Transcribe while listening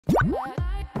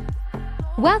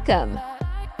Welcome!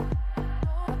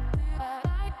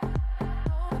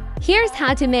 Here's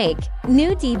how to make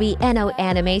new DBNO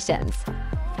animations.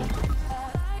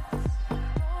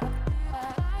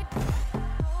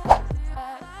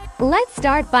 Let's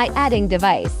start by adding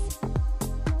device.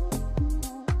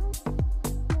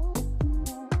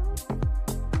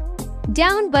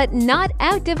 Down but not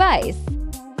out device.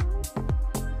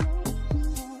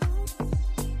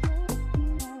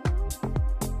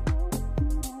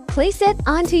 Place it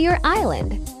onto your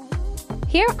island.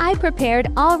 Here I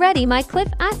prepared already my cliff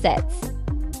assets.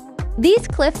 These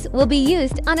cliffs will be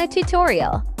used on a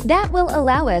tutorial that will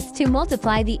allow us to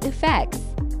multiply the effects.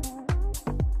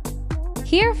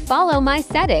 Here follow my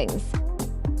settings.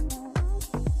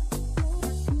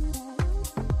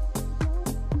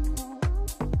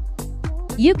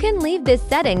 You can leave the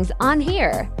settings on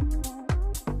here.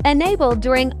 Enable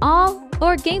during all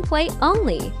or gameplay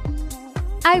only.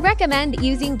 I recommend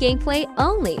using gameplay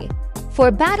only for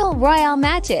Battle Royale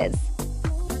matches.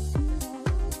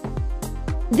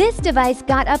 This device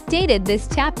got updated this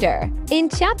chapter. In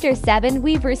Chapter 7,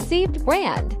 we've received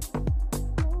brand.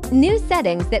 New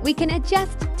settings that we can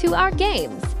adjust to our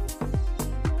games.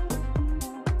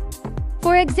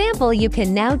 For example, you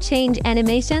can now change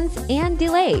animations and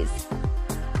delays.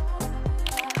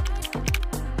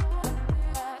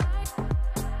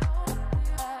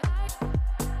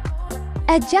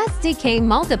 Adjust decay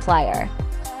multiplier.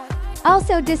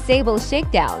 Also disable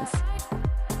shakedowns.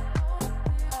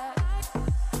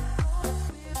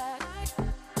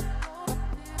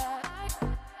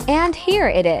 And here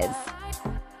it is.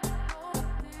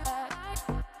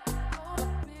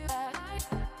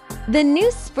 The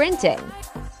new sprinting.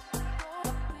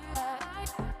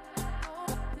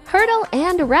 Hurdle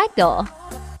and ragdoll.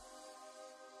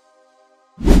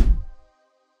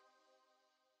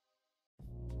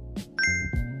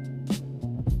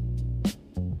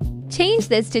 Change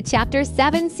this to Chapter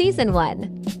 7, Season 1.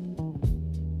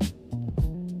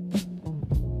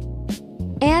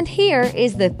 And here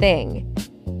is the thing.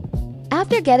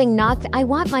 After getting knocked, I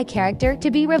want my character to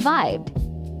be revived.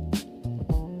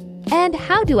 And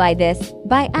how do I this?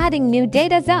 By adding new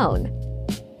data zone.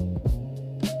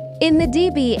 In the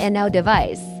DBNO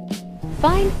device,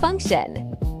 find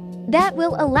function that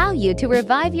will allow you to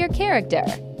revive your character.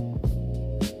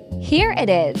 Here it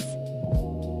is.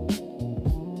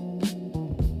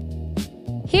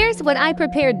 Here's what I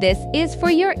prepared. This is for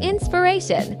your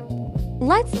inspiration.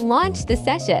 Let's launch the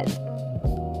session.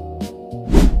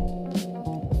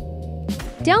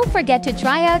 Don't forget to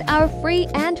try out our free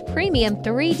and premium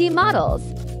 3D models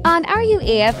on our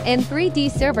UEFN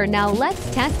 3D server. Now let's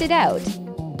test it out.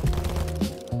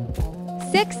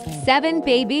 6, 7,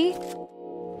 baby.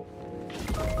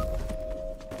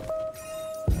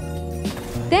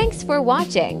 Thanks for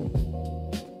watching.